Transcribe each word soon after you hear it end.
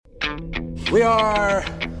We are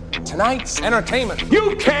tonight's entertainment.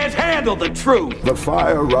 You can't handle the truth. The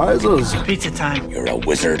fire rises. Pizza time. You're a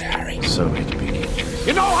wizard, Harry. So it begins.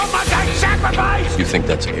 You know how much I sacrificed? You think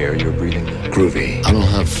that's air you're breathing? Groovy. I don't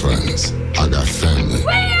have friends. I got family. We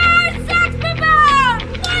are Sex People!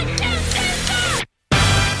 1, 2,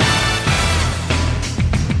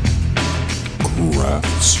 3, 4!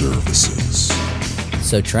 Craft Services.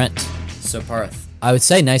 So Trent, So Parth. I would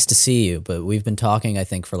say nice to see you, but we've been talking, I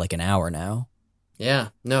think, for like an hour now. Yeah,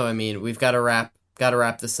 no, I mean, we've got to wrap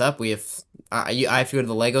this up. We have, I have to go to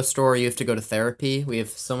the Lego store. You have to go to therapy. We have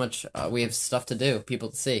so much, we have stuff to do, people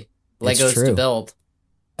to see, Legos to build.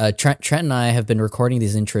 Trent and I have been recording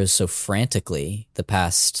these intros so frantically the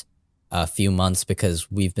past few months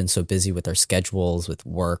because we've been so busy with our schedules, with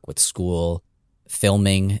work, with school,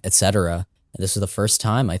 filming, etc. And this is the first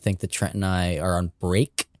time I think that Trent and I are on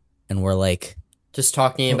break, and we're like, just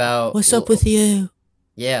talking about what's up with you?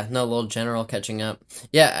 Yeah, no, a little general catching up.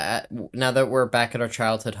 Yeah, now that we're back at our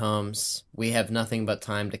childhood homes, we have nothing but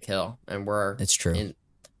time to kill, and It's true.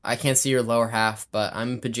 I can't see your lower half, but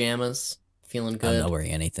I'm in pajamas, feeling good. I'm not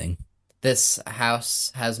wearing anything. This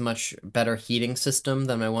house has much better heating system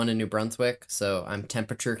than my one in New Brunswick, so I'm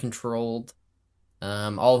temperature controlled.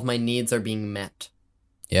 All of my needs are being met.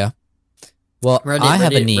 Yeah. Well, I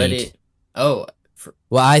have a need. Well,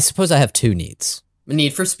 I suppose I have two needs. a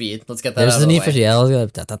need for speed. Let's get that There's out the of the need way. for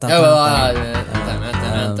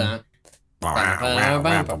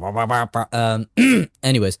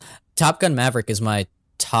anyways, Top Gun Maverick is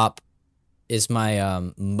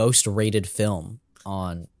my most rated film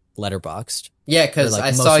on Letterboxd. Yeah, because Like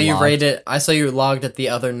I most saw you logged. rated. I saw you logged it the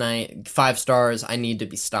other night. 5 stars. I need to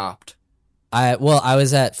be stopped. I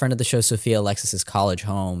was at friend of the show Sophia Alexis's college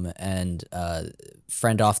home, and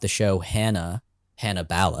friend off the show Hannah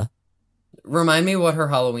Bala. Remind me what her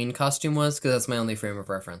Halloween costume was, because that's my only frame of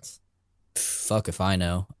reference. Fuck if I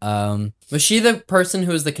know. Was she the person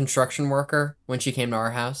who was the construction worker when she came to our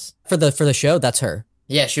house? For the show, that's her.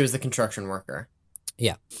 Yeah, she was the construction worker.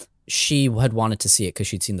 Yeah. She had wanted to see it because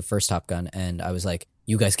she'd seen the first Top Gun, and I was like,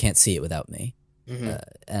 you guys can't see it without me. Mm-hmm.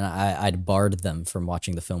 And I'd barred them from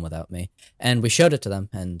watching the film without me. And we showed it to them,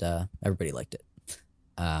 and everybody liked it.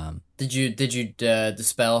 Did you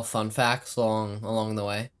dispel fun facts along the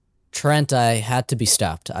way? Trent, I had to be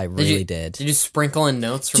stopped. I really did. Did you sprinkle in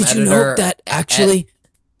notes from Did you editor? know that actually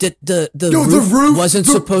the Yo, roof wasn't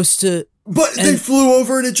supposed to... But they flew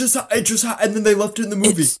over and it just and then they left it in the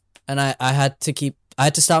movie. And I had to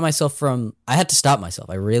stop myself.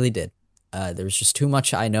 I really did. There was just too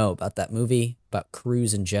much I know about that movie, about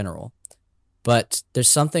Cruise in general. But there's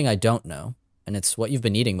something I don't know, and it's what you've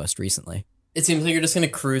been eating most recently. It seems like you're just going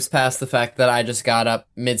to cruise past the fact that I just got up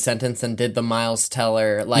mid-sentence and did the Miles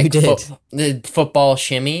Teller, like, You did. The football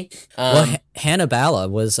shimmy. Hannah Bala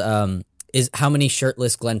was, is how many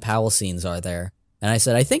shirtless Glenn Powell scenes are there? And I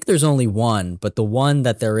said, I think there's only one, but the one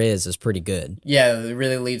that there is pretty good. Yeah, it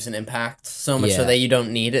really leaves an impact, so much so Yeah. that you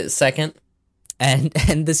don't need it second. And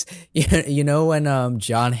this, you know when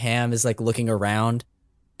John Hamm is like looking around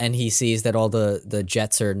and he sees that all the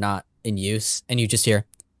jets are not in use, and you just hear...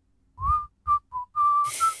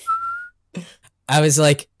 I was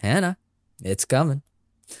like, Hannah, it's coming.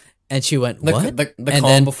 And she went, what? The And calm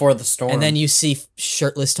then- before the storm. And then you see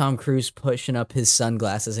shirtless Tom Cruise pushing up his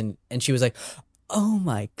sunglasses, and she was like, oh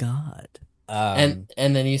my God. And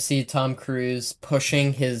then you see Tom Cruise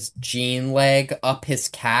pushing his jean leg up his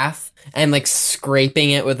calf and like scraping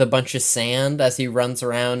it with a bunch of sand as he runs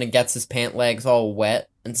around and gets his pant legs all wet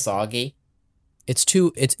and soggy. It's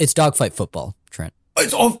dogfight football, Trent.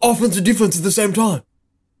 It's offense and defense at the same time.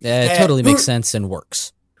 It totally makes sense and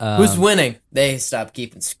works. Who's winning? They stopped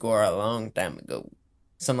keeping score a long time ago.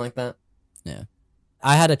 Something like that. Yeah.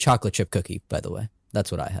 I had a chocolate chip cookie, by the way.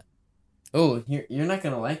 That's what I had. Oh, you're not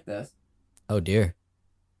gonna like this. Oh dear.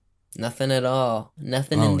 Nothing at all.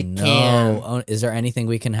 Nothing Oh in the no. can. Oh, is there anything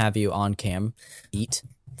we can have you on cam eat?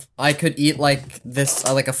 I could eat like this,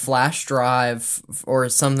 like a flash drive or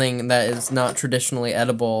something that is not traditionally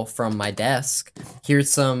edible from my desk.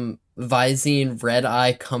 Here's some Visine Red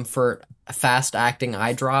Eye Comfort fast-acting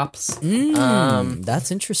eye drops.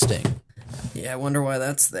 That's interesting. Yeah, I wonder why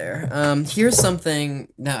that's there. Here's something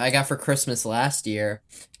that I got for Christmas last year,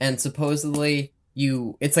 and supposedly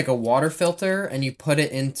it's like a water filter, and you put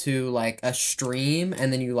it into like a stream,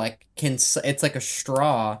 and then you like it's like a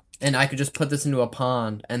straw, and I could just put this into a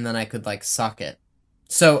pond, and then I could like suck it.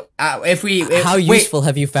 So how useful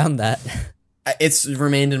have you found that? It's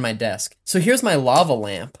remained in my desk. So here's my lava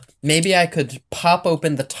lamp. Maybe I could pop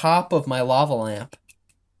open the top of my lava lamp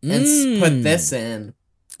and put this in.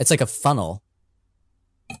 It's like a funnel.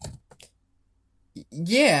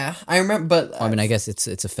 Yeah, I remember, but Well, I mean, I guess it's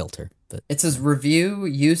a filter, but it says review,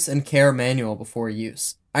 use, and care manual before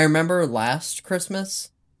use. I remember last Christmas,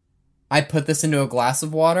 I put this into a glass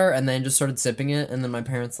of water and then just started sipping it, and then my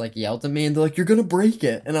parents like yelled at me and they're like, "You're gonna break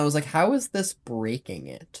it," and I was like, "How is this breaking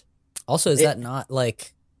it?" also, is that not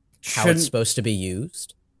like how it's supposed to be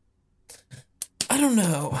used? I don't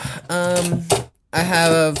know. I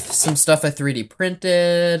have some stuff I 3D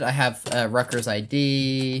printed. I have Rutgers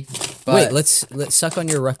ID. But... Wait, let's suck on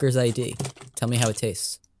your Rutgers ID. Tell me how it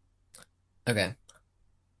tastes. Okay.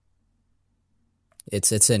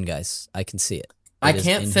 It's in, guys. I can see it. I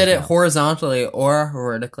can't fit it horizontally or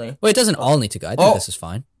vertically. Well, it doesn't all need to go. I think this is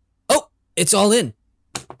fine. Oh, it's all in.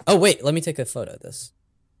 Oh, wait, let me take a photo of this.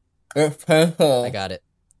 I got it.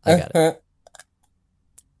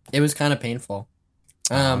 It was kind of painful.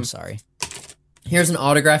 I'm sorry. Here's an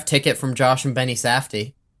autograph ticket from Josh and Benny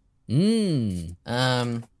Safdie. And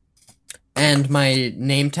my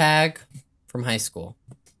name tag from high school.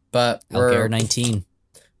 But Elgar 19.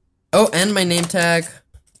 Oh, and my name tag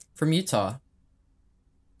from Utah.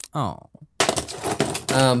 Oh.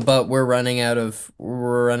 But we're running out of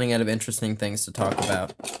interesting things to talk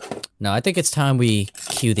about. No, I think it's time we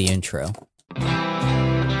cue the intro.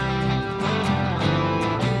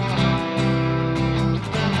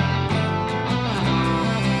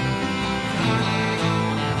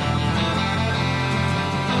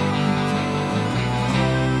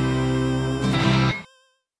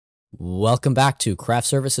 Welcome back to Craft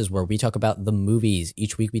Services, where we talk about the movies.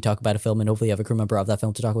 Each week we talk about a film and hopefully have a crew member of that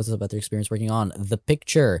film to talk with us about their experience working on the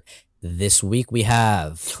picture. This week we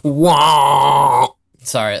have... Wow.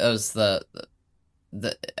 Sorry, that was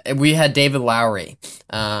we had David Lowery,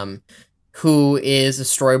 who is a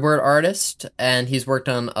storyboard artist, and he's worked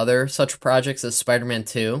on other such projects as Spider-Man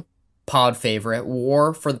 2, Pod Favorite,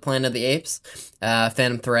 War for the Planet of the Apes,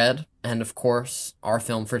 Phantom Thread, and of course, our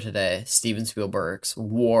film for today, Steven Spielberg's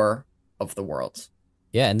War of the Worlds.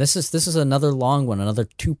 Yeah, and this is another long one, another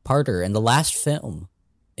two-parter, and the last film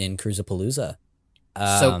in Cruisapalooza.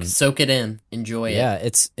 Soak it in, enjoy it. Yeah,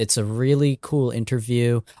 it's a really cool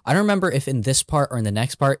interview. I don't remember if in this part or in the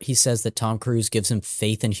next part he says that Tom Cruise gives him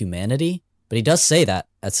faith in humanity, but he does say that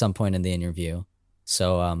at some point in the interview.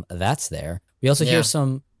 So that's there. We also hear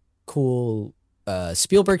some cool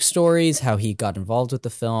Spielberg stories, how he got involved with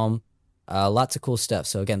the film, lots of cool stuff.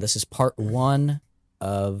 So again, this is part 1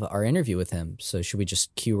 of our interview with him. So should we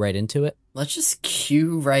just cue right into it? Let's just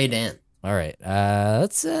cue right in. All right.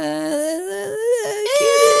 Let's cue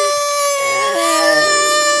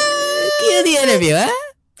the interview, huh?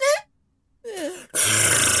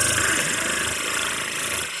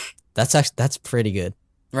 That's pretty good.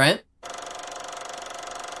 Right?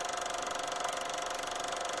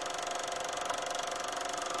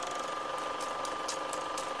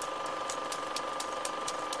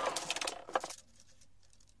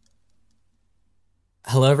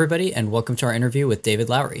 Hello, everybody, and welcome to our interview with David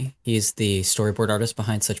Lowery. He's the storyboard artist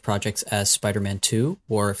behind such projects as Spider-Man 2,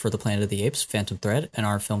 War for the Planet of the Apes, Phantom Thread, and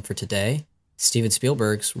our film for today, Steven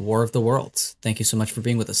Spielberg's War of the Worlds. Thank you so much for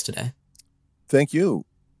being with us today. Thank you.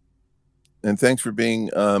 And thanks for being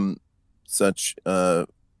such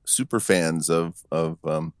super fans of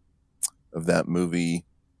that movie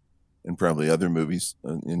and probably other movies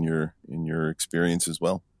in your experience as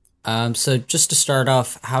well. So just to start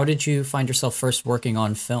off, how did you find yourself first working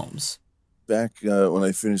on films? Back when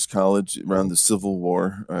I finished college around the Civil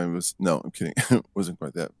War, I'm kidding. It wasn't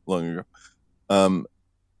quite that long ago.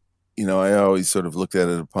 I always sort of looked at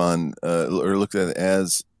it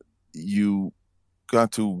as you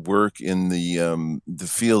got to work in the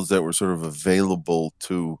fields that were sort of available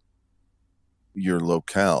to your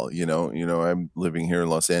locale. I'm living here in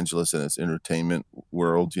Los Angeles in its entertainment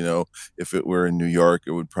world. If it were in New York,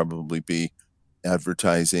 it would probably be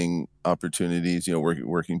advertising opportunities,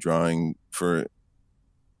 working drawing for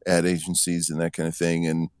ad agencies and that kind of thing.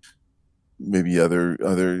 And maybe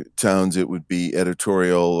other towns, it would be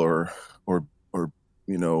editorial or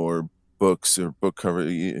books or book cover,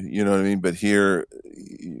 you know what I mean? But here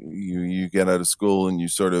you get out of school and you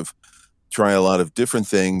sort of try a lot of different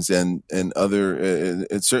things, and other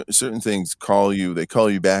certain things call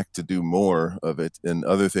you back to do more of it, and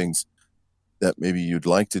other things that maybe you'd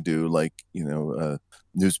like to do, like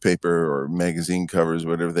newspaper or magazine covers,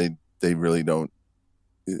 whatever, they really don't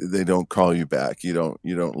call you back. You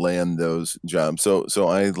don't land those jobs. So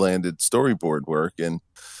I landed storyboard work and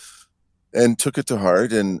took it to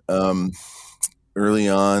heart, and early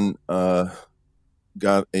on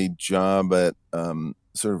got a job at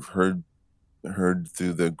sort of heard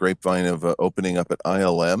through the grapevine of opening up at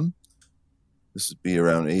ILM, this would be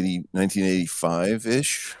around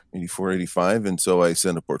 1985-ish, 84, 85. And so I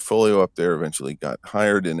sent a portfolio up there, eventually got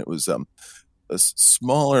hired, and it was a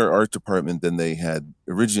smaller art department than they had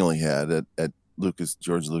originally had at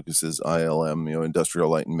George Lucas's ILM, Industrial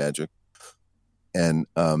Light and Magic. And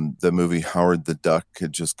the movie Howard the Duck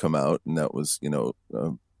had just come out, and that was,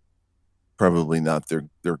 probably not their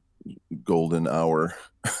golden hour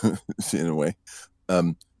in a way.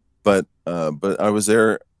 But I was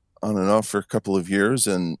there on and off for a couple of years,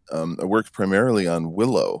 and I worked primarily on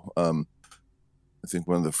Willow. I think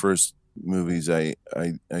one of the first movies I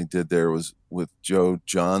did there was with Joe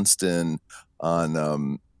Johnston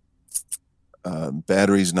on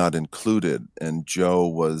Batteries Not Included, and Joe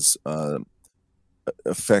was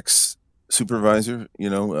effects supervisor,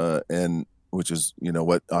 and which is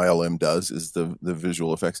what ILM does, is the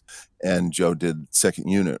visual effects, and Joe did second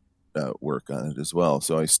unit work on it as well.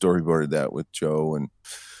 So I storyboarded that with Joe, and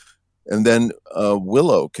then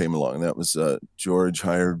Willow came along. That was George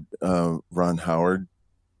hired Ron Howard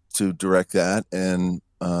to direct that, and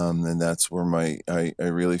that's where I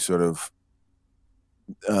really sort of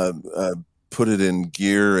put it in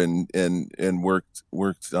gear and worked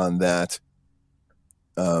on that.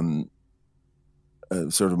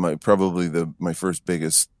 Sort of my first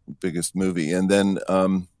biggest movie, and then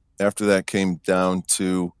after that came down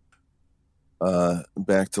to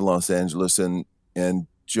back to Los Angeles, and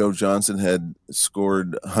Joe Johnson had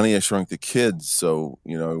scored Honey, I Shrunk the Kids, so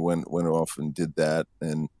I went off and did that,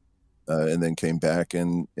 and then came back,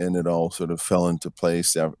 and it all sort of fell into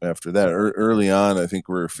place after that. Early on, I think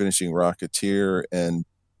we were finishing Rocketeer, and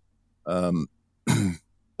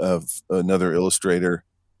of another illustrator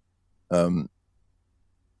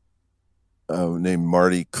named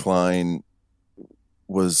Marty Klein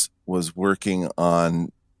was working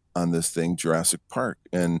on this thing, Jurassic Park,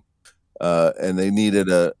 and they needed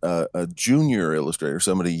a junior illustrator,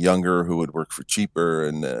 somebody younger who would work for cheaper,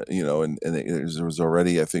 and there was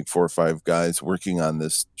already, I think, 4 or 5 guys working on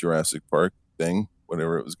this Jurassic Park thing,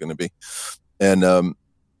 whatever it was going to be, and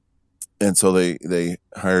so they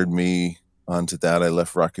hired me onto that. I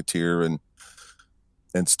left Rocketeer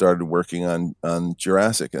and started working on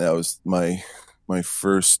Jurassic, and that was my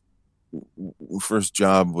first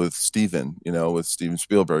job with Steven, with Steven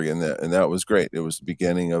Spielberg, and that was great. It was the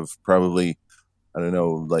beginning of probably, I don't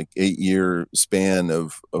know, like 8-year span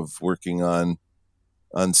of working on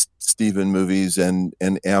Steven movies and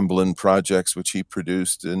Amblin projects, which he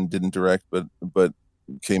produced and didn't direct, but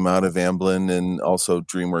came out of Amblin, and also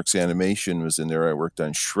DreamWorks Animation was in there. I worked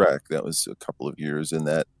on Shrek. That was a couple of years in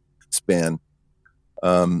that span.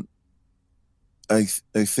 I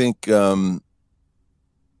think I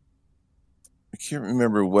can't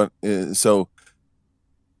remember what. So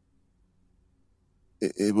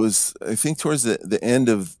it was, I think, towards the end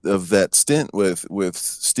of that stint with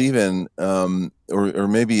Steven, or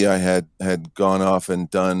maybe I had gone off and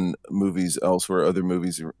done movies elsewhere, other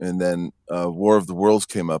movies, and then War of the Worlds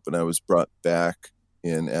came up, and I was brought back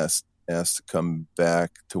and asked to come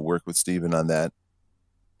back to work with Steven on that,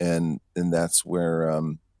 and that's where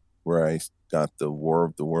I got the War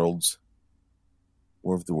of the Worlds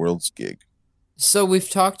gig. So we've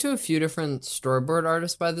talked to a few different storyboard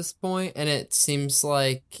artists by this point, and it seems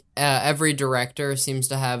like every director seems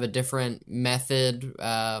to have a different method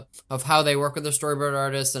of how they work with their storyboard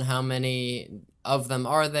artists and how many of them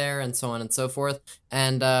are there and so on and so forth.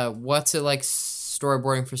 And what's it like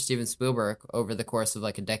storyboarding for Steven Spielberg over the course of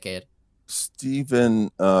like a decade? Steven,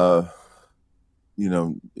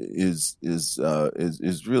 is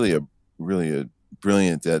really a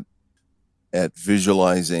brilliant at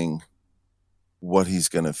visualizing what he's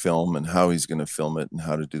going to film and how he's going to film it and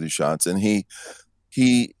how to do the shots. And he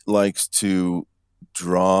likes to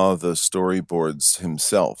draw the storyboards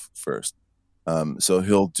himself first. So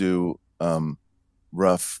he'll do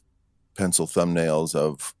rough pencil thumbnails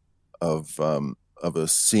of a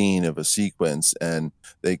scene, of a sequence, and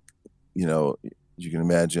they, you can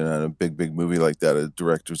imagine on a big movie like that,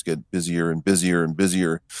 directors get busier and busier and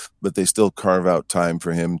busier, but they still carve out time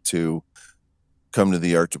for him to come to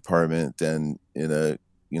the art department and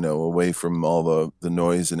away from all the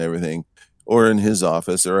noise and everything, or in his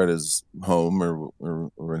office or at his home or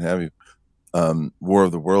what have you. War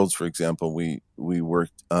of the Worlds, for example, we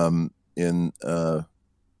worked in the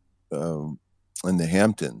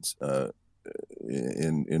Hamptons,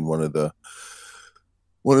 in one of the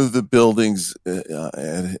buildings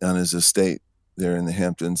on his estate there in the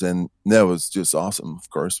Hamptons, and that was just awesome. Of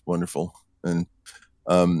course, wonderful, and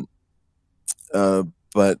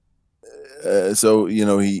so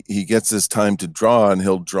he gets this time to draw, and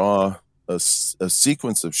he'll draw a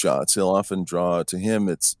sequence of shots. He'll often draw, to him,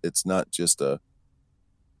 it's not just the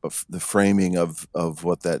framing of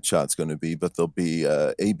what that shot's going to be, but there'll be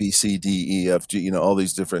A, B, C, D, E, F, G, all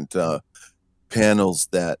these different panels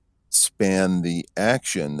that span the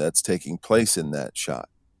action that's taking place in that shot,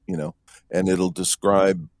 and it'll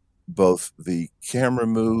describe both the camera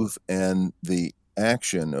move and the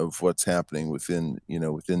action of what's happening within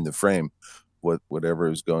the frame, whatever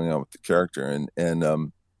is going on with the character, and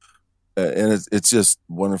it's just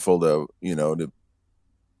wonderful to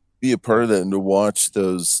be a part of that and to watch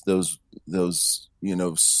those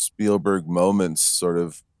Spielberg moments sort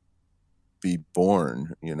of be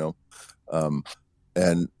born,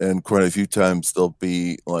 and quite a few times they'll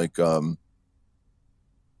be like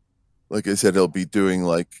I said, he'll be doing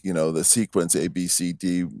the sequence A, B, C,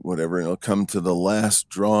 D, whatever, and it'll come to the last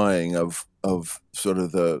drawing of sort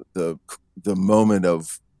of the moment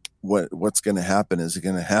of what's going to happen. Is it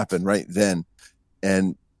going to happen right then?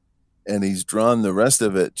 And he's drawn the rest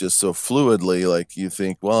of it just so fluidly, like you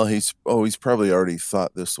think, well, he's probably already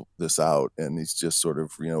thought this out, and he's just sort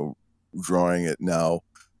of drawing it now,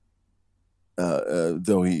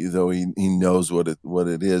 though he knows what it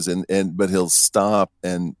is, but he'll stop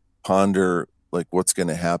and ponder like what's going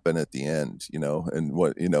to happen at the end, and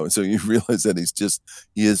what so you realize that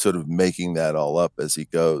he is sort of making that all up as he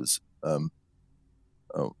goes. Oh,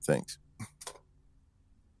 thanks.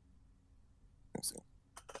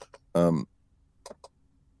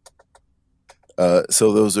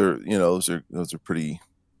 So those are pretty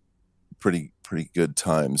good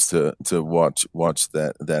times to watch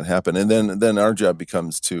that happen, and then our job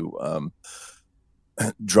becomes to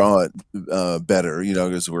draw it better,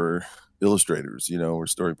 because we're illustrators, we're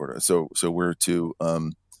storyboarders, so we're to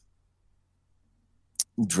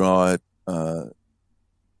draw it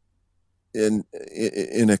in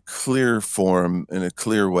a clear form, in a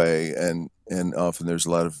clear way, and often there's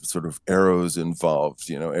a lot of sort of arrows involved,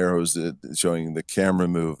 arrows showing the camera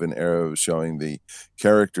move, and arrows showing the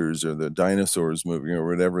characters or the dinosaurs moving, or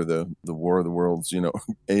whatever, the War of the Worlds,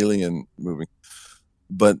 alien moving,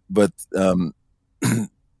 but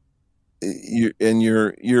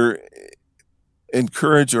you're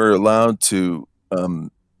encouraged or allowed to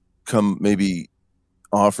come maybe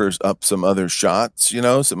offers up some other shots,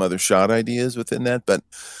 some other shot ideas within that, but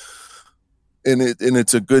and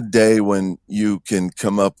it's a good day when you can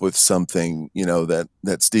come up with something,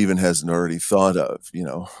 that Steven hasn't already thought of,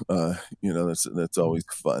 that's always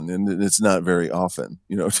fun, and it's not very often,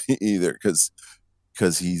 either, because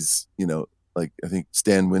he's, like I think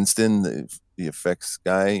Stan Winston, the effects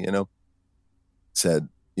guy, said,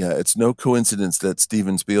 yeah, it's no coincidence that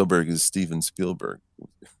Steven Spielberg is Steven Spielberg,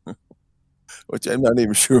 which I'm not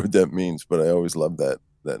even sure what that means, but I always love that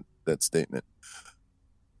statement.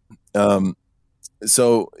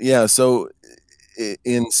 So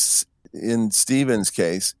in Steven's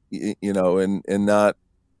case, and not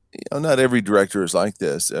every director is like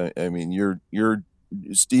this. I mean,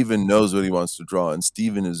 Steven knows what he wants to draw, and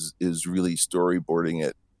Steven is really storyboarding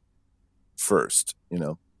it first,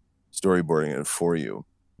 storyboarding it for you,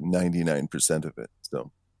 99% of it.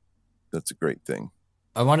 So that's a great thing.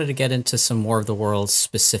 I wanted to get into some more of the world's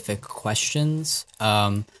specific questions.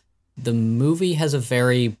 The movie has a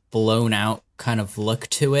very blown out kind of look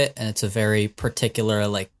to it, and it's a very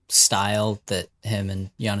particular style that him and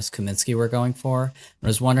Janusz Kaminski were going for. I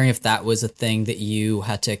was wondering if that was a thing that you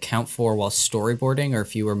had to account for while storyboarding, or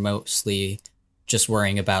if you were mostly just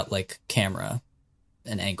worrying about camera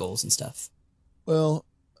and angles and stuff. Well,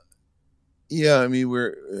 yeah, I mean,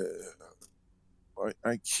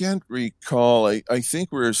 I can't recall. I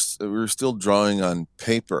think we're still drawing on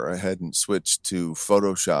paper. I hadn't switched to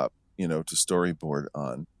Photoshop, to storyboard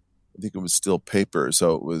on. I think it was still paper,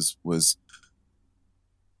 so it was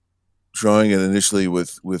drawing it initially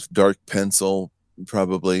with dark pencil,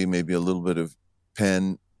 probably maybe a little bit of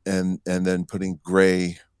pen, and then putting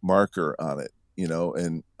gray marker on it,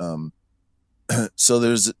 and so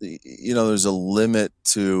there's a limit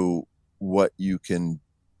to what you can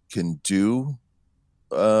do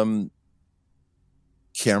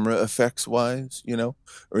camera effects wise,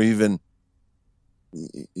 or even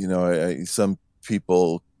some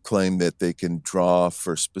people claim that they can draw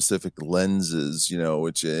for specific lenses,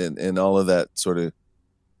 which and all of that sort of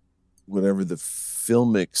whatever the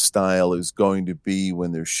filmic style is going to be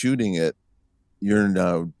when they're shooting it, you're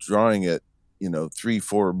now drawing it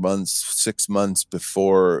 3-4 months, 6 months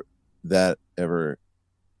before that ever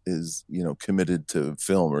is committed to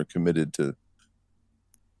film or committed to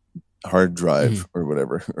hard drive or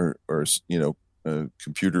whatever, or a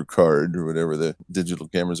computer card or whatever the digital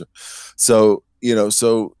cameras are. So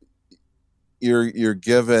so you're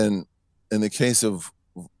given in the case of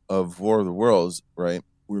War of the Worlds, right?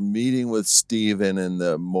 We're meeting with Steven in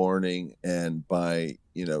the morning, and by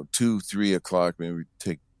 2-3 o'clock, maybe we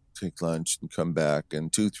take lunch and come back,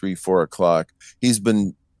 and 2-3-4 o'clock, he's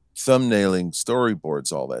been thumbnailing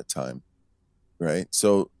storyboards all that time, right?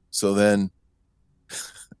 So then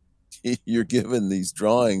you're given these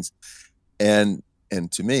drawings, and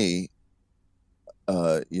to me,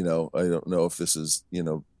 I don't know if this is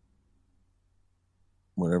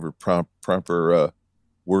whatever proper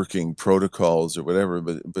working protocols or whatever,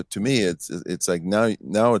 but to me it's like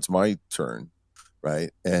now it's my turn,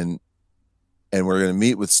 right? And we're going to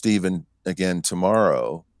meet with Steven again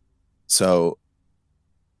tomorrow, so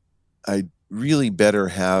I really better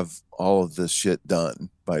have all of this shit done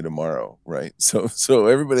by tomorrow, right? So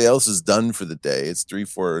everybody else is done for the day. It's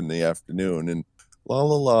 3-4 in the afternoon, and they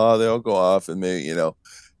all go off and maybe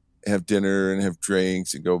have dinner and have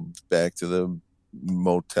drinks and go back to the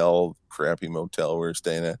crappy motel we're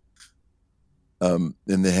staying at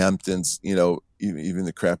in the Hamptons. Even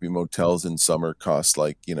the crappy motels in summer cost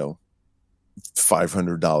like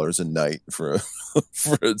 $500 a night for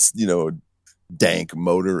a dank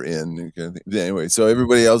motor inn. Anyway, so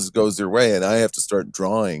everybody else goes their way, and I have to start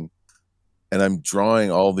drawing, and I'm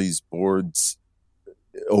drawing all these boards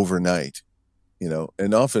overnight,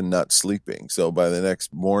 and often not sleeping. So by the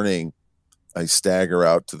next morning, I stagger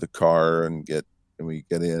out to the car and we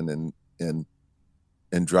get in and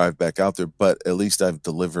drive back out there. But at least I've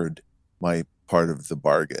delivered my part of the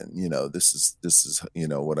bargain. This is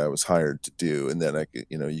what I was hired to do. And then I could,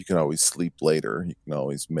 you can always sleep later. You can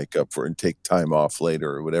always make up for it and take time off later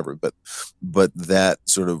or whatever. But that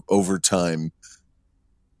sort of overtime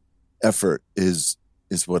effort is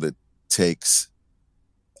what it takes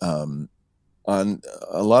on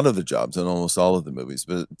a lot of the jobs and almost all of the movies,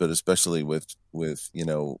 but especially with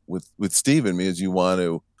Steven, because you want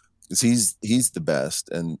to, because he's the best,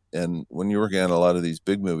 and when you're working on a lot of these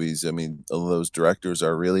big movies, I mean, those directors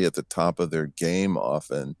are really at the top of their game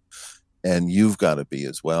often, and you've got to be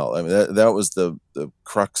as well. I mean, that was the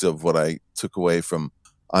crux of what I took away from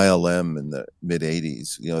ILM in the mid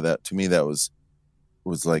 '80s. That to me that was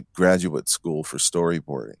like graduate school for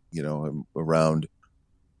storyboarding. Around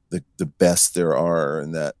the best there are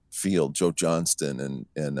in that field, Joe Johnston and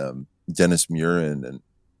Dennis Murin and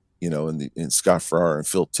and Scott Farrar and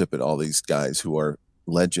Phil Tippett, all these guys who are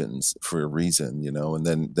legends for a reason, and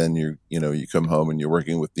then you come home and you're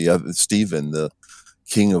working with the other Steven, the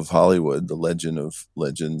king of Hollywood, the legend of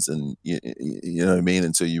legends, and you know what I mean.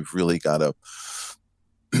 And so you've really got to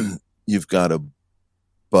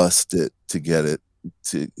bust it to get it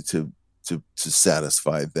to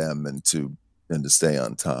satisfy them and to stay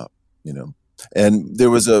on top, And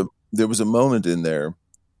there was a moment in there,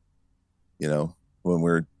 when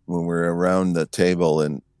we're around the table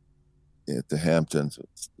and at the Hamptons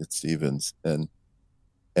at Stevens, and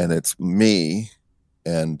it's me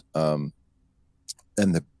and the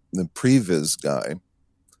previs guy,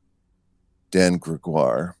 Dan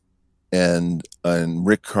Gregoire, and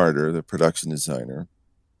Rick Carter, the production designer,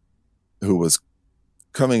 who was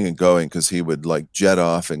coming and going because he would like jet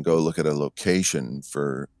off and go look at a location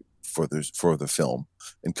for the film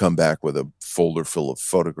and come back with a folder full of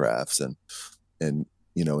photographs, and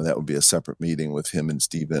that would be a separate meeting with him and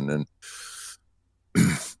Steven and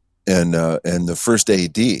the first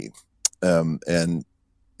AD. And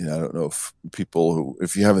I don't know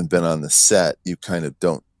if you haven't been on the set, you kind of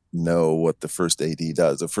don't know what the first AD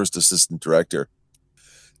does. The first assistant director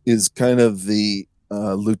is kind of the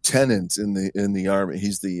lieutenant in the army.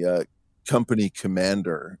 He's the company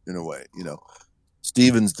commander in a way.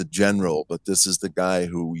 Steven's the general, but this is the guy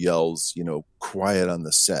who yells, quiet on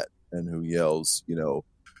the set, and who yells,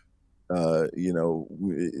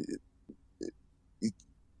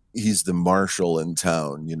 he's the marshal in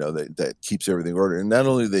town, that keeps everything orderly. And not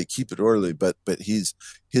only do they keep it orderly, but he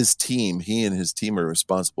and his team are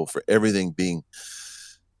responsible for everything being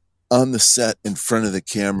on the set in front of the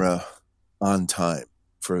camera on time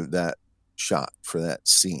for that shot, for that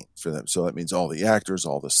scene, for them. So that means all the actors,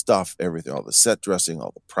 all the stuff, everything, all the set dressing, all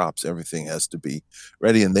the props, everything has to be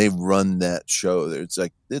ready. And they run that show. It's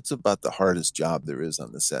about the hardest job there is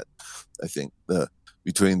on the set. I think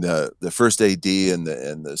between the first AD and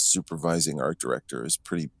the supervising art director is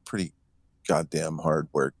pretty goddamn hard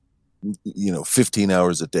work. 15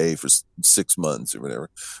 hours a day for 6 months or whatever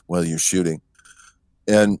while you're shooting.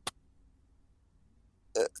 And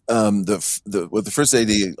what the first AD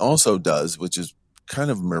also does, which is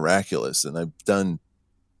kind of miraculous, and I've done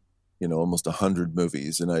almost 100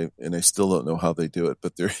 movies, and I still don't know how they do it,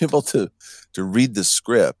 but they're able to read the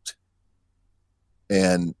script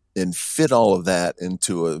and fit all of that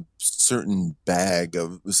into a certain bag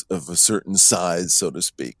of a certain size, so to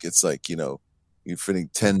speak. It's like, you're fitting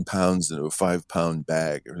 10 pounds into a 5-pound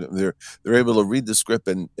bag. They're able to read the script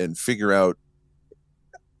and figure out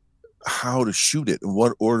how to shoot it and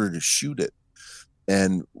what order to shoot it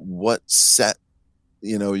and what set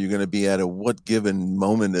you're going to be at what given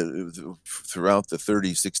moment throughout the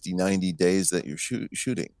 30, 60, 90 days that you're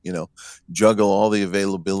shooting, juggle all the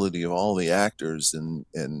availability of all the actors and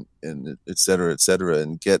et cetera,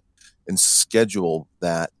 and get and schedule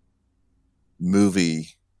that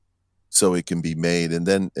movie so it can be made and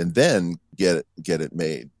then get it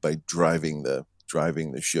made by driving the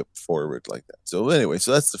ship forward like that. So anyway,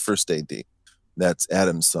 so that's the first AD. That's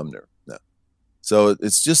Adam Sumner. So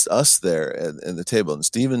it's just us there at the table, and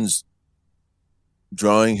Steven's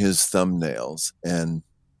drawing his thumbnails, and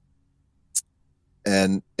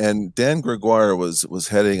Dan Gregoire was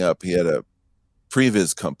heading up. He had a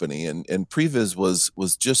Previs company, and Previs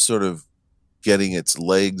was just sort of getting its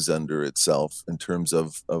legs under itself in terms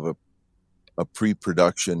of a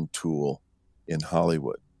pre-production tool in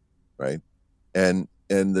Hollywood, right? And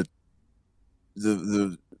the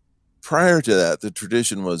prior to that, the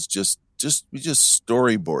tradition was we just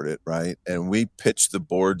storyboard it, right? And we pitch the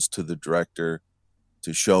boards to the director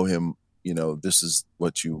to show him, this is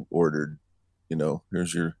what you ordered,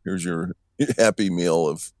 here's your happy meal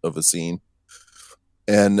of a scene.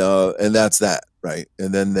 And that's that, right?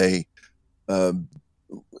 And then they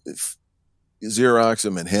Xerox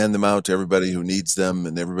them and hand them out to everybody who needs them,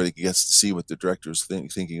 and everybody gets to see what the director's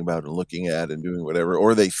thinking about and looking at and doing whatever,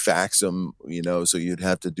 or they fax them, so you'd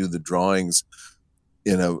have to do the drawings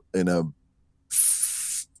in a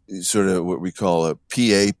sort of what we call a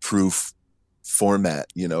PA proof format,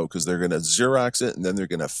 because they're going to Xerox it and then they're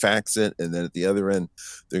going to fax it, and then at the other end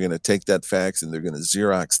they're going to take that fax and they're going to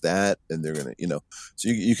Xerox that, and they're going to so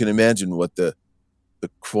you can imagine what the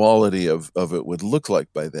quality of it would look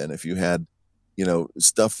like by then if you had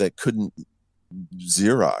stuff that couldn't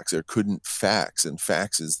Xerox or couldn't fax, and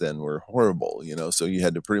faxes then were horrible, so you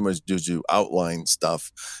had to pretty much do outline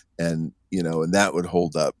stuff, and and that would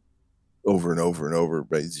hold up over and over and over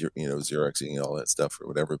by Xeroxing and all that stuff or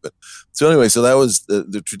whatever. But so anyway, so that was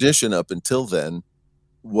the tradition up until then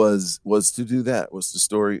was to do that, was to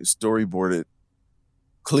storyboard it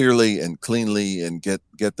clearly and cleanly and get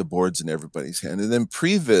the boards in everybody's hand. And then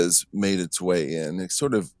Previs made its way in. It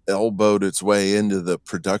sort of elbowed its way into the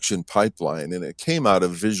production pipeline, and it came out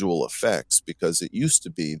of visual effects, because it used to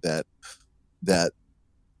be that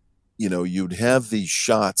you'd have these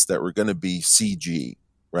shots that were going to be CG,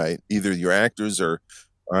 right? Either your actors are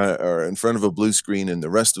in front of a blue screen and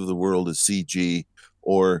the rest of the world is CG,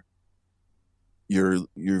 or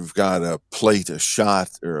you've got a shot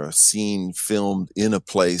or a scene filmed in a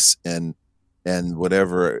place, and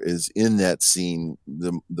whatever is in that scene,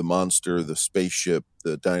 the monster, the spaceship,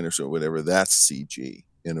 the dinosaur, whatever, that's CG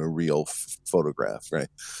in a real photograph, right?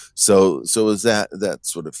 So is that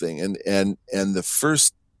sort of thing, and the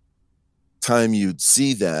first time you'd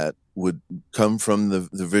see that would come from the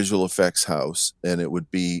visual effects house, and it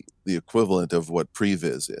would be the equivalent of what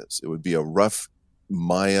Previs is. It would be a rough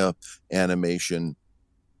Maya animation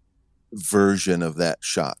version of that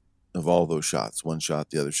shot, of all those shots, one shot,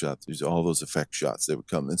 the other shot, there's all those effect shots that would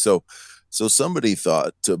come. And so somebody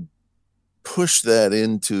thought to push that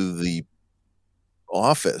into the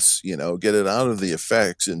office, get it out of the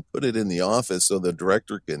effects and put it in the office so the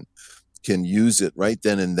director can use it right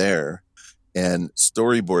then and there and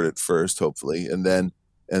storyboard it first, hopefully, and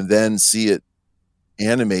then see it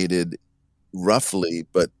animated roughly,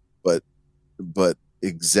 but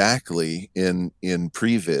exactly in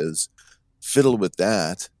Previs, fiddle with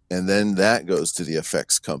that, and then that goes to the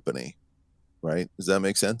effects company, right? Does that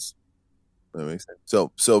make sense? That makes sense.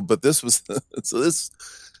 So, but this was this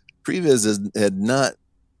Previs had not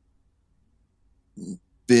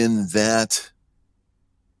been that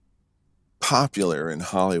popular in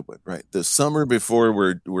Hollywood, right? The summer before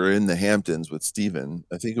we're in the Hamptons with Steven,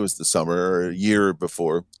 I think it was the summer or a year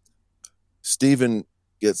before, Steven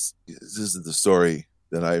this is the story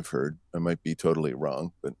that I've heard, I might be totally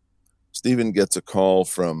wrong, but Steven gets a call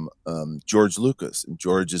from George Lucas, and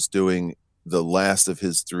George is doing the last of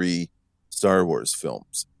his 3 Star Wars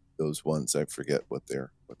films. Those ones, I forget what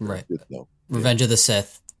they're right. No. Revenge of the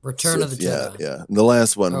Sith, Return of the Jedi. Yeah. And the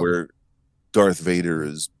last one where Darth Vader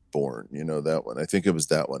is born, that one. I think it was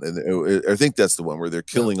that one. And I think that's the one where they're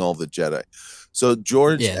killing all the Jedi. So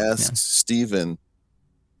George asks Steven,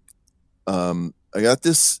 I got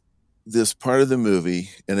this part of the movie,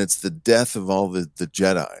 and it's the death of all the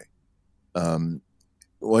Jedi.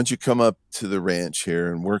 Why don't you come up to the ranch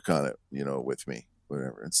here and work on it, with me?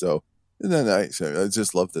 whatever. And so, and then I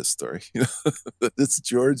just love this story. You know, it's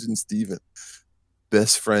George and Steven,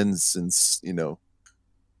 best friends since,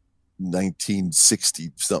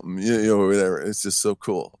 1960 something, whatever. It's just so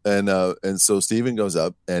cool. And so Steven goes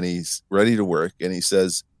up and he's ready to work, and he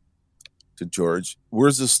says to George,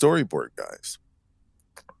 "Where's the storyboard guys?"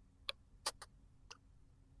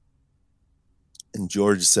 And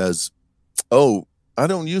George says, "Oh, I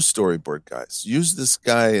don't use storyboard guys. Use this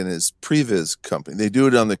guy in his Previs company. They do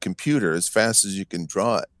it on the computer as fast as you can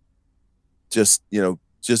draw it. Just do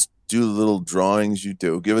the little drawings you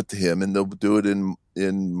do, give it to him, and they'll do it in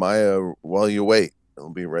Maya while you wait. It'll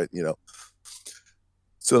be right,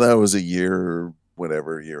 So that was a year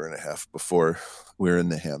and a half before we were in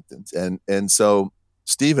the Hamptons. And so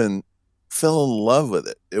Steven fell in love with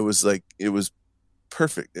it. It was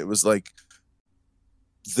perfect. It was like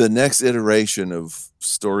the next iteration of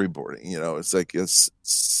storyboarding. It's like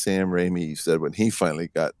Sam Raimi said when he finally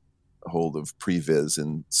got a hold of Previs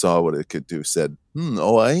and saw what it could do, said,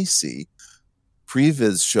 oh, I see.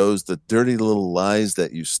 Previs shows the dirty little lies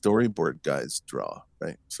that you storyboard guys draw,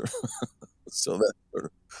 right? So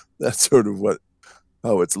that's sort of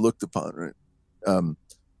how it's looked upon, right?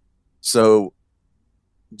 So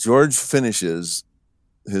George finishes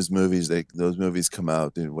his movies. Those movies come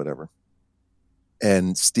out and whatever.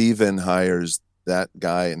 And Steven hires that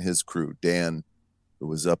guy and his crew, Dan, who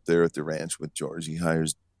was up there at the ranch with George. He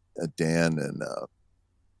hires Dan and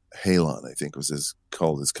Halon, I think was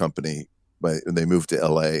called his company. And they moved to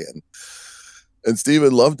L.A. and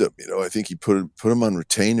Steven loved him. I think he put him on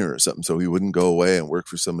retainer or something so he wouldn't go away and work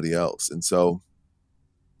for somebody else. And so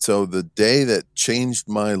the day that changed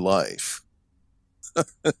my life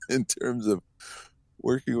in terms of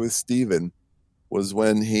working with Steven was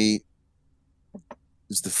when it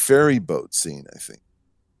was the ferry boat scene, I think,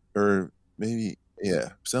 or maybe, yeah,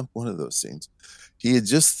 one of those scenes. He had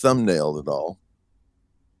just thumbnailed it all,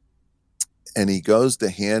 and he goes to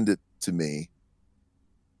hand it to me,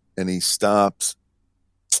 and he stops,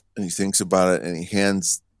 and he thinks about it, and he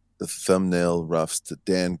hands the thumbnail roughs to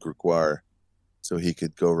Dan Gregoire so he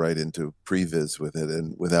could go right into Previs with it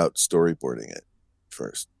and without storyboarding it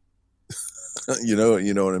first. You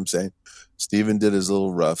know what I'm saying? Steven did his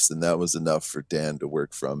little roughs, and that was enough for Dan to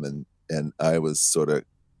work from, and I was sort of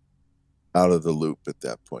out of the loop at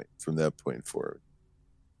that point, from that point forward.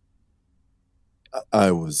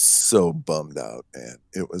 I was so bummed out, man.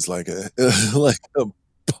 It was like a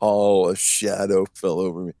pall, a shadow fell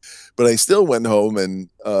over me. But I still went home and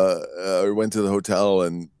went to the hotel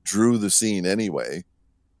and drew the scene anyway.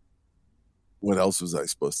 What else was I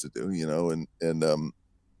supposed to do,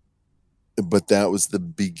 but that was the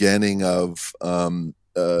beginning of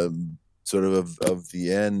sort of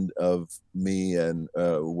the end of me and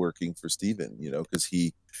working for Steven, because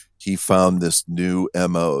he found this new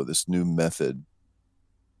MO, this new method,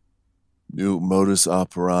 new modus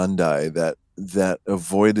operandi that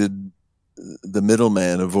avoided the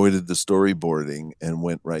middleman, avoided the storyboarding, and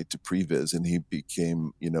went right to Previs. And he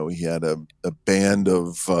became, he had a band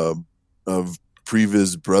of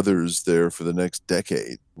Previs brothers there for the next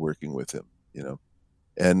decade working with him,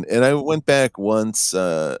 And I went back once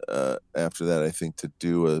after that, I think, to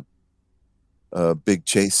do a big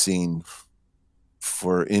chase scene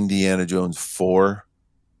for Indiana Jones 4,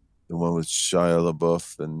 the one with Shia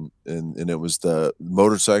LaBeouf, and it was the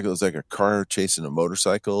motorcycle. It was like a car chasing a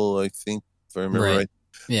motorcycle, I think, if I remember right.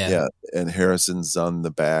 Yeah. And Harrison's on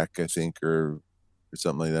the back, I think, or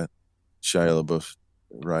something like that. Shia LaBeouf.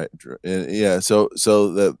 Right. Yeah. So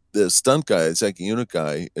the stunt guy, second unit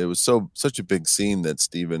guy, it was such a big scene that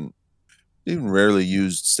Steven rarely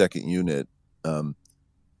used second unit.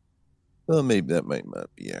 Well, maybe that might not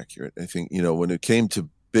be accurate. I think, when it came to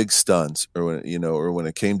big stunts or when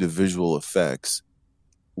it came to visual effects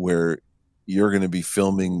where you're going to be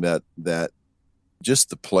filming that just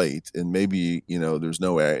the plate, and maybe, there's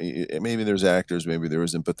maybe there's actors, maybe there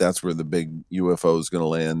isn't, but that's where the big UFO is going to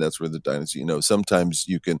land. That's where the dinosaur, sometimes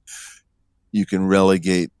you can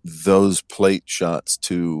relegate those plate shots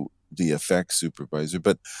to the effects supervisor,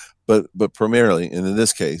 but primarily, and in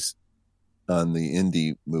this case, on the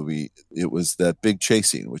indie movie, it was that big chase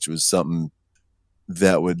scene, which was something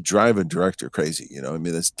that would drive a director crazy.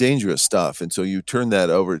 That's dangerous stuff. And so you turn that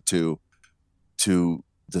over to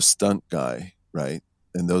the stunt guy, right?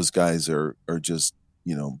 And those guys are just,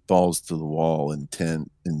 balls to the wall,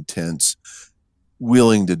 intense,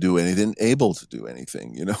 willing to do anything, able to do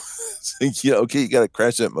anything, It's like, okay, you got to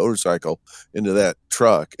crash that motorcycle into that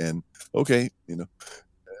truck, and okay,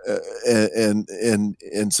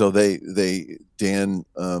 and so Dan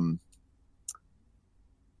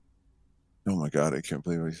oh my God, I can't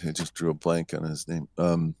believe I just drew a blank on his name.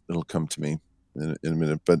 It'll come to me in a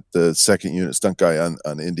minute. But the second unit stunt guy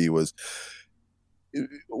on Indy was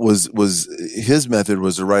his method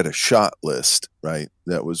was to write a shot list, right?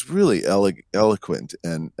 That was really eloquent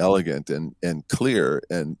and elegant and clear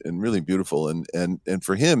and really beautiful. And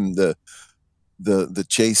for him, the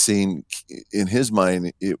chase scene in his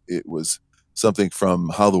mind, it was something from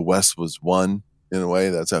How the West Was Won, in a way.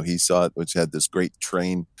 That's how he saw it, which had this great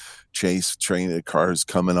train of cars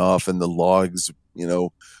coming off and the logs,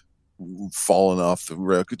 falling off the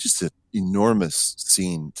road. Just an enormous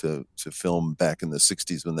scene to film back in the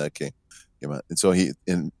 60s when that came out. And so he,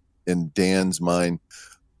 in Dan's mind,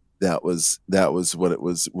 that was what it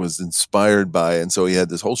was inspired by. And so he had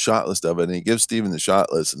this whole shot list of it, and he gives Steven the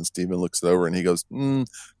shot list, and Steven looks it over and he goes,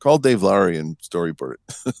 call Dave Lowry and storyboard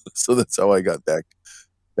it. So that's how I got back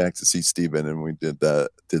to see Steven, and we did that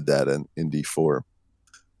in Indy 4.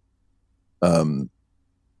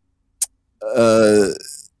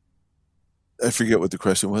 I forget what the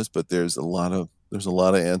question was, but there's a lot of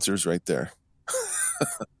answers right there.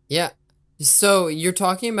 Yeah. So you're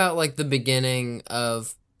talking about like the beginning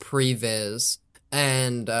of Previs,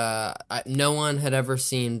 and no one had ever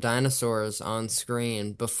seen dinosaurs on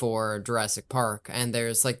screen before Jurassic Park, and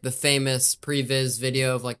there's like the famous Previs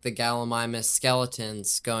video of like the Gallimimus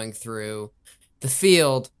skeletons going through the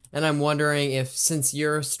field. And I'm wondering if, since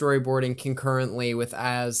you're storyboarding concurrently with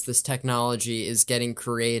as this technology is getting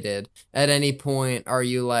created, at any point are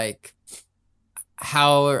you like,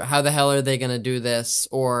 how the hell are they going to do this?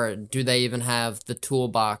 Or do they even have the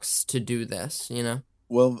toolbox to do this,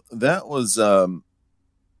 Well, that was,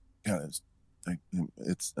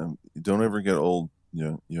 it's don't ever get old,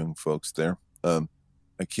 young folks there. I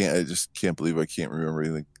just can't believe I can't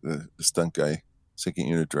remember the stunt guy, second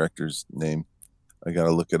unit director's name. I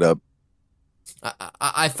gotta look it up.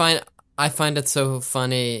 I find it so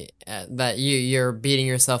funny that you're beating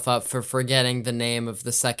yourself up for forgetting the name of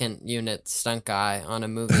the second unit stunt guy on a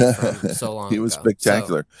movie from so long ago. He was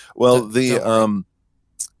spectacular.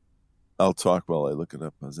 I'll talk while I look it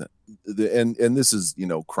up. How's that? And this is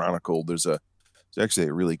chronicled. There's actually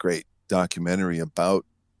a really great documentary about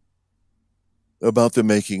the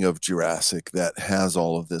making of Jurassic that has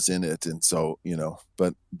all of this in it. And so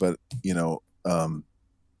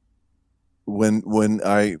when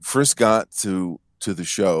I first got to the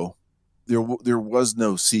show, there was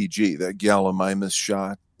no CG. That Gallimimus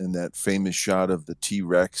shot and that famous shot of the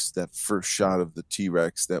T-Rex, that first shot of the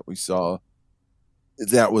T-Rex that we saw,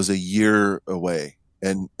 that was a year away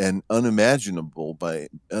and unimagined by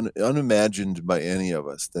any of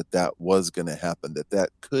us that was going to happen, that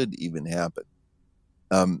could even happen.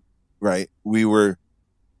 Right. We were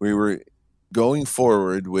going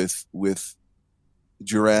forward with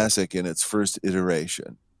Jurassic in its first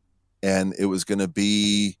iteration, and it was going to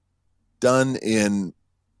be done in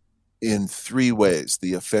 3 ways.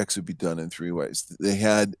 The effects would be done in 3 ways. They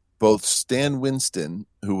had both Stan Winston,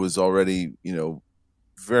 who was already,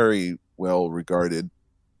 very well regarded,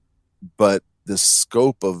 but the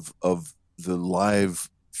scope of the live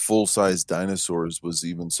full-size dinosaurs was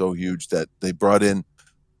even so huge that they brought in,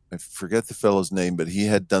 I forget the fellow's name, but he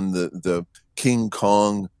had done the King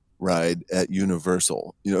Kong ride at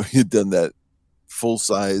Universal. He'd done that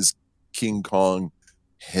full-size King Kong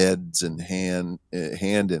heads and head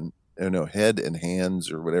and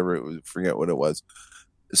hands or whatever it was, forget what it was.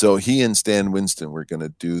 So he and Stan Winston were going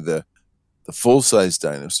to do the full-size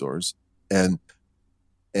dinosaurs, and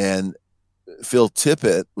Phil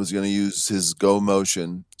Tippett was going to use his stop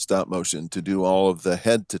motion to do all of the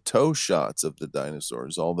head-to-toe shots of the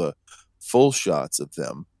dinosaurs, all the full shots of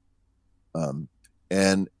them,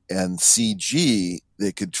 and CG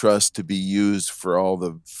they could trust to be used for all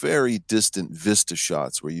the very distant vista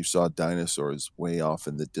shots where you saw dinosaurs way off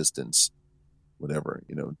in the distance, whatever,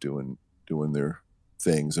 doing their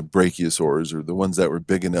things, and brachiosaurs, or the ones that were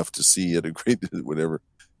big enough to see at a great whatever.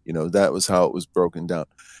 That was how it was broken down.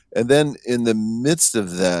 And then in the midst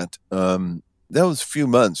of that, that was a few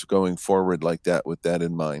months going forward like that, with that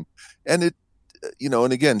in mind. And it,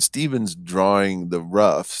 and again, Steven's drawing the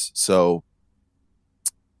roughs. So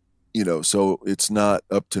it's not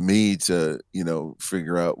up to me to,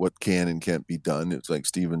 figure out what can and can't be done. It's like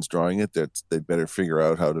Steven's drawing it, that they better figure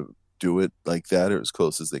out how to do it like that, or as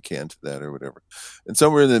close as they can to that, or whatever. And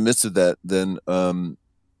somewhere in the midst of that, then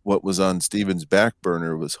what was on Steven's back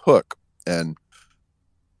burner was Hook, and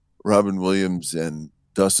Robin Williams and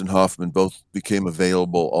Dustin Hoffman both became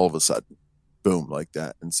available all of a sudden, boom, like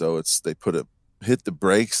that. And so they hit the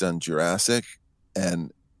brakes on Jurassic,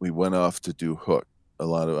 and we went off to do Hook. a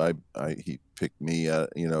lot of he picked me,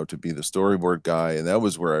 to be the storyboard guy, and that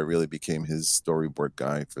was where I really became his storyboard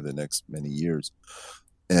guy for the next many years.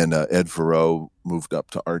 And Ed Farrow moved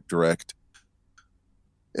up to art direct,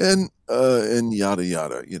 and yada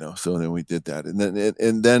yada, So then we did that,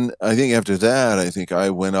 and then I think after that, I think I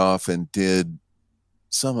went off and did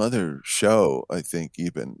some other show. I think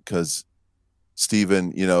even because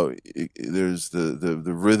Steven, there's the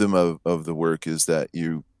rhythm of the work is that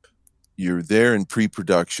you're there in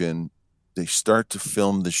pre-production. They start to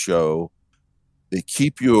film the show. They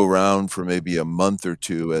keep you around for maybe a month or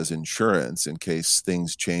two as insurance in case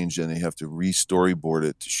things change and they have to re-storyboard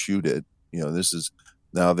it to shoot it. This is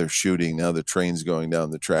now they're shooting. Now the train's going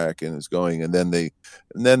down the track and it's going, and then they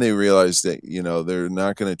realize that they're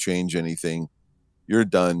not going to change anything. You're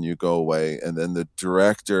done. You go away, and then the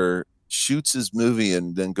director shoots his movie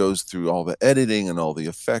and then goes through all the editing and all the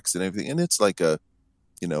effects and everything. And it's like a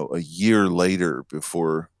year later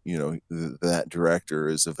before, that director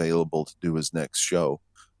is available to do his next show,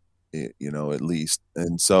 at least.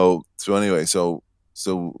 And so anyway, so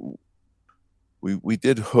we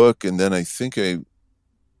did Hook, and then I think I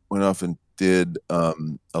went off and did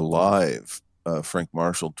Alive, Frank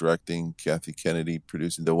Marshall directing, Kathy Kennedy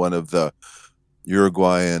producing, the one of the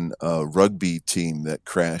Uruguayan rugby team that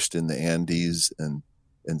crashed in the Andes and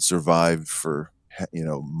survived for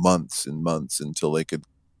months and months until they could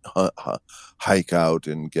hike out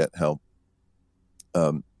and get help.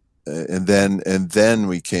 And then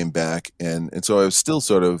we came back, and so I was still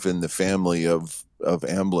sort of in the family of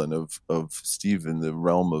Amblin, of Steven, the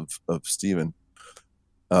realm of Steven.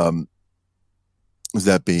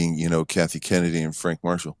 That being Kathy Kennedy and Frank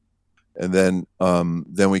Marshall. And then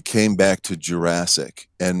we came back to Jurassic,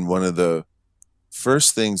 and one of the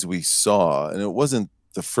first things we saw, and it wasn't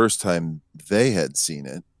the first time they had seen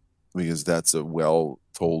it, because that's a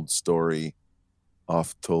well-told story,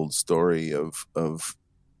 oft-told story of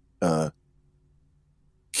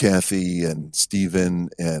Kathy and Steven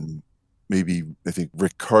and maybe I think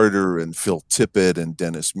Rick Carter and Phil Tippett and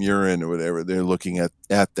Dennis Murin or whatever. They're looking at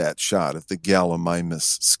that shot of the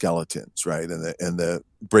Gallimimus skeletons, right? And the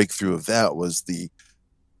breakthrough of that was the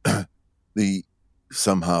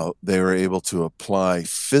somehow they were able to apply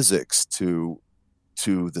physics to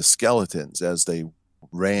the skeletons as they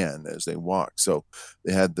ran, as they walked. So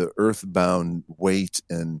they had the earthbound weight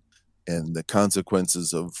and the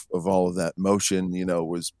consequences of all of that motion,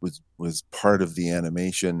 was part of the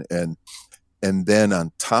animation. And then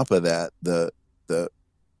on top of that, the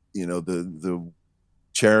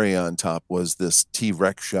cherry on top was this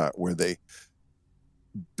T-Rex shot where they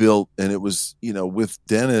built, and it was, with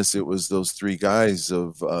Dennis, it was those three guys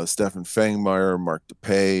of Stefan Fangmeyer, Mark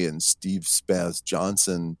DePay, and Steve Spaz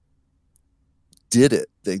Johnson did it.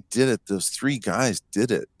 They did it. Those three guys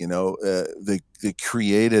did it. They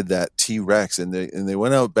created that T-Rex, and they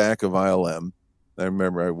went out back of ILM. I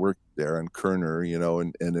remember I worked there on Kerner,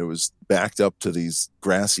 and it was backed up to these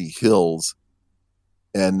grassy hills,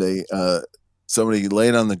 and they somebody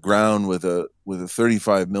laid on the ground with a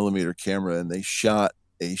 35 millimeter camera, and they shot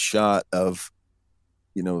a shot of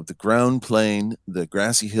the ground plane, the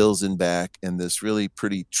grassy hills in back, and this really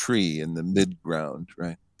pretty tree in the mid ground,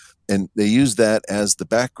 right? And they used that as the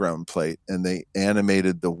background plate, and they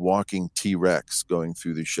animated the walking T-Rex going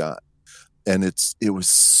through the shot. And it was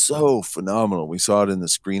so phenomenal. We saw it in the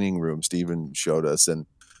screening room. Steven showed us, and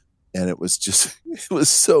it was just, it was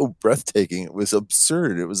so breathtaking. It was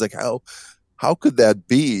absurd. It was like, how could that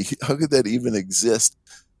be? How could that even exist?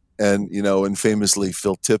 And, and famously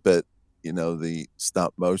Phil Tippett, the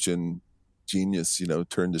stop motion genius,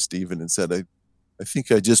 turned to Steven and said, I think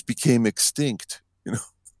I just became extinct,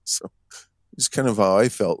 So it's kind of how I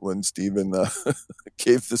felt when Steven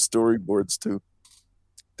gave the storyboards to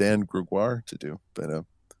Dan Gregoire to do. But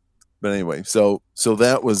anyway, so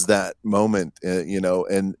that was that moment,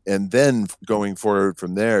 and then going forward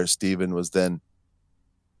from there, Steven was then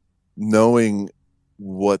knowing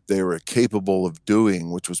what they were capable of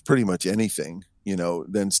doing, which was pretty much anything.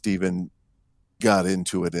 Then Steven got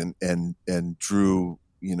into it and drew,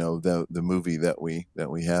 the movie that we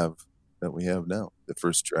have now, the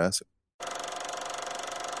first Jurassic.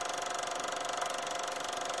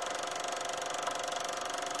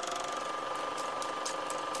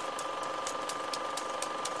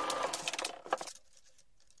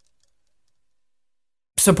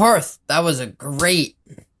 So Parth, that was a great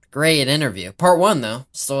interview. Part 1 though,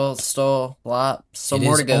 still a lot,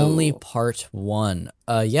 more to go. Only part 1.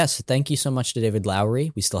 Yes, thank you so much to David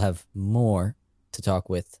Lowery. We still have more to talk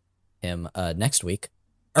with him next week.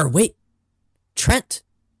 Or wait, Trent.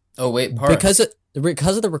 Oh wait, Parth.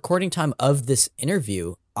 Because of the recording time of this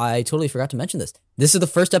interview, I totally forgot to mention this. This is the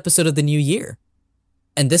first episode of the new year.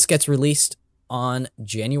 And this gets released on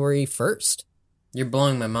January 1st. You're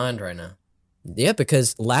blowing my mind right now. Yeah,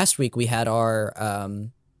 because last week we had our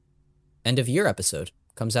end of year episode.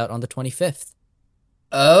 Comes out on the 25th.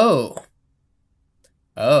 Oh.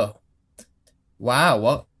 Wow.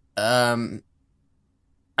 Well,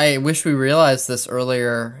 I wish we realized this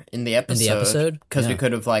earlier in the episode. Because we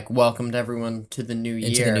could have, like, welcomed everyone to the new year.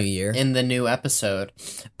 Into the new year. In the new episode.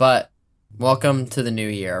 But welcome to the new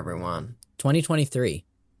year, everyone. 2023.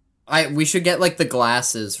 We should get, like, the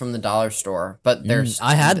glasses from the dollar store. But there's...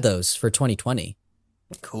 I had those for 2020.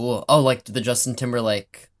 Cool. Oh, like the Justin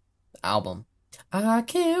Timberlake album. I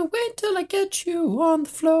can't wait till I get you on the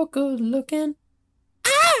floor good looking.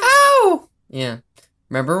 Ow! Yeah.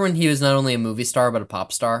 Remember when he was not only a movie star, but a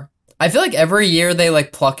pop star? I feel like every year they,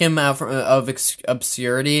 like, pluck him out of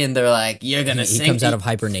obscurity, and they're like, you're gonna sing... He comes out of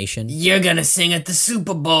hibernation. You're gonna sing at the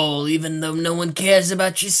Super Bowl, even though no one cares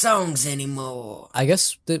about your songs anymore. I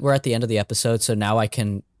guess that we're at the end of the episode, so now I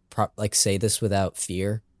can, say this without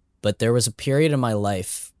fear. But there was a period in my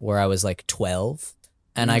life where I was, like, 12,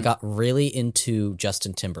 and I got really into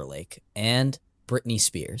Justin Timberlake and Britney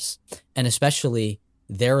Spears, and especially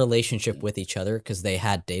their relationship with each other, because they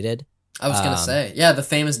had dated. I was going to say, yeah, the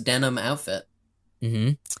famous denim outfit.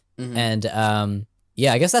 Mm-hmm. And,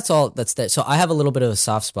 I guess that's all that's there. So I have a little bit of a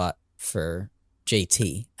soft spot for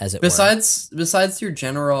JT, as it were. Besides your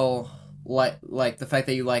general, like the fact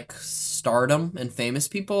that you like stardom and famous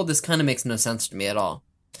people, this kind of makes no sense to me at all.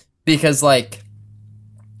 Because, like,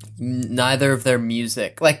 neither of their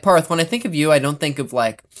music... Like, Parth, when I think of you, I don't think of,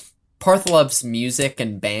 like... Parth loves music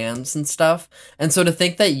and bands and stuff. And so to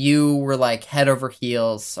think that you were, like, head over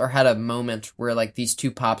heels or had a moment where, like, these two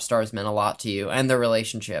pop stars meant a lot to you and their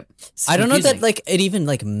relationship... I don't know that, like, it even,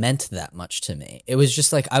 like, meant that much to me. It was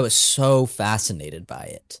just, like, I was so fascinated by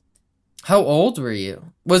it. How old were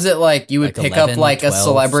you? Was it like you would like pick 11, up like 12, a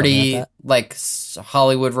celebrity like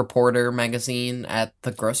Hollywood Reporter magazine at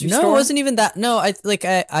the grocery store? No, it wasn't even that. No,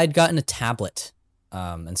 I'd gotten a tablet,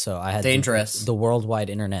 and so I had the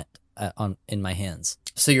worldwide internet in my hands.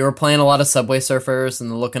 So you were playing a lot of Subway Surfers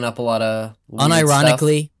and looking up a lot of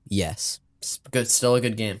unironically, yes. Still a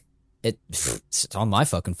good game. It's on my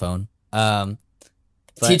fucking phone.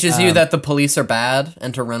 Teaches you that the police are bad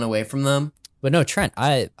and to run away from them. But no, Trent,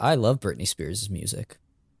 I love Britney Spears' music.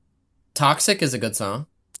 Toxic is a good song.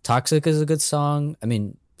 Toxic is a good song. I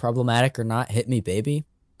mean, Problematic or Not, Hit Me Baby,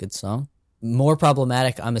 good song. More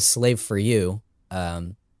Problematic, I'm a Slave for You,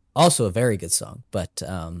 also a very good song. But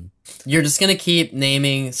you're just gonna keep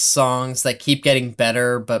naming songs that keep getting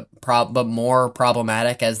better, but more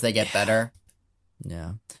problematic as they get better.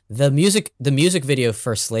 Yeah. The music video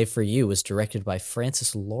for Slave for You was directed by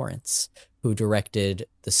Francis Lawrence, who directed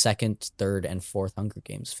the second, third, and fourth Hunger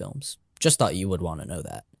Games films. Just thought you would want to know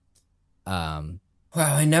that. Wow,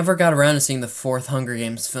 I never got around to seeing the fourth Hunger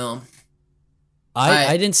Games film.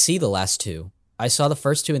 I didn't see the last two. I saw the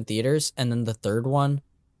first two in theaters, and then the third one,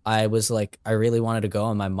 I was like, I really wanted to go,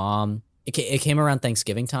 and my mom... It came around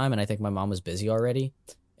Thanksgiving time, and I think my mom was busy already,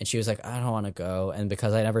 and she was like, I don't want to go, and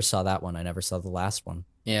because I never saw that one, I never saw the last one.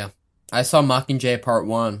 Yeah. I saw Mockingjay Part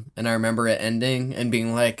 1, and I remember it ending and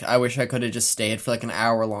being like, I wish I could have just stayed for like an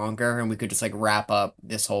hour longer and we could just like wrap up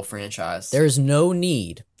this whole franchise. There's no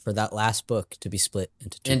need for that last book to be split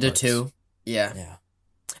into two parts. Yeah.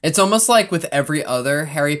 It's almost like with every other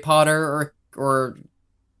Harry Potter or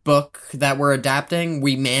book that we're adapting,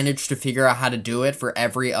 we managed to figure out how to do it for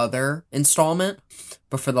every other installment.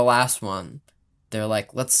 But for the last one, they're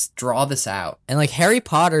like, let's draw this out. And like Harry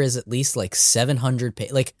Potter is at least like 700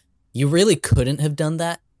 pages. Like, you really couldn't have done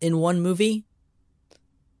that in one movie.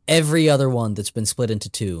 Every other one that's been split into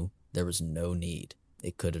two, there was no need.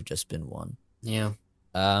 It could have just been one. Yeah.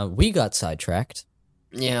 We got sidetracked.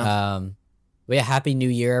 Yeah. Happy New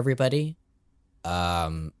Year, everybody.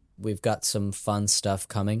 We've got some fun stuff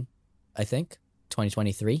coming, I think.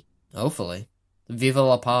 2023. Hopefully. Viva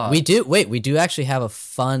la Paz. We do actually have a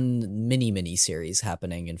fun mini series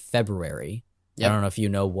happening in February. Yep. I don't know if you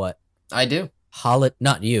know what. I do.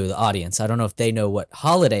 Not you, the audience. I don't know if they know what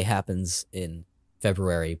holiday happens in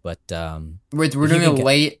February, but we're doing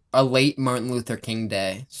a late Martin Luther King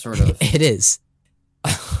Day, sort of. It is.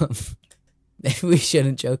 Maybe we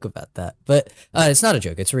shouldn't joke about that, but it's not a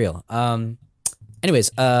joke. It's real.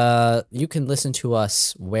 Anyways, you can listen to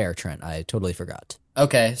us where, Trent? I totally forgot.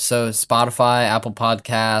 Okay, so Spotify, Apple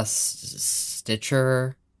Podcasts,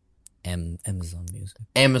 Stitcher.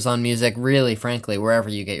 Amazon Music, really, frankly, wherever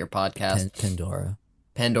you get your podcast.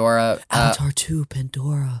 Pandora. Avatar 2,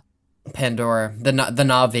 Pandora. Pandora, the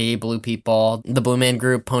Na'vi, blue people, the Blue Man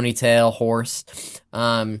Group, Ponytail, Horse.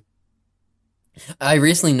 I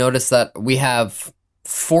recently noticed that we have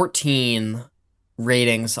 14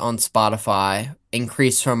 ratings on Spotify,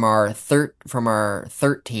 increased from our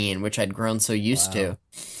 13, which I'd grown so used to.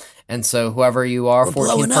 And so whoever you are, We're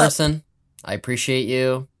 14 blowing up. person, I appreciate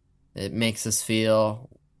you. It makes us feel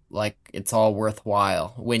like it's all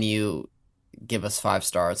worthwhile when you give us 5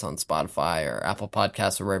 stars on Spotify or Apple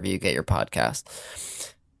Podcasts or wherever you get your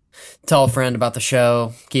podcast. Tell a friend about the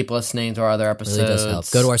show. Keep listening to our other episodes. Really does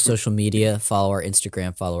help. Go to our social media, follow our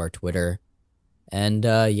Instagram, follow our Twitter. And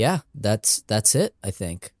yeah, that's it, I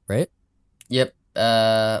think, right? Yep.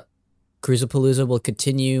 Cruisapalooza will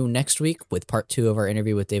continue next week with part 2 of our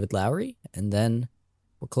interview with David Lowery, and then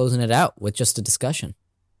we're closing it out with just a discussion.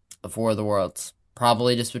 Of War of the Worlds.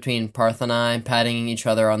 Probably just between Parth and I, patting each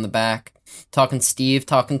other on the back, talking Steve,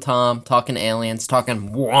 talking Tom, talking aliens,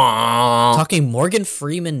 talking wah. Talking Morgan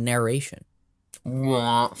Freeman narration.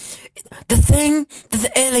 Wah. The thing that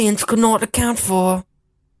the aliens could not account for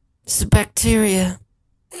is the bacteria.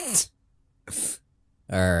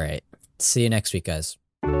 All right. See you next week, guys.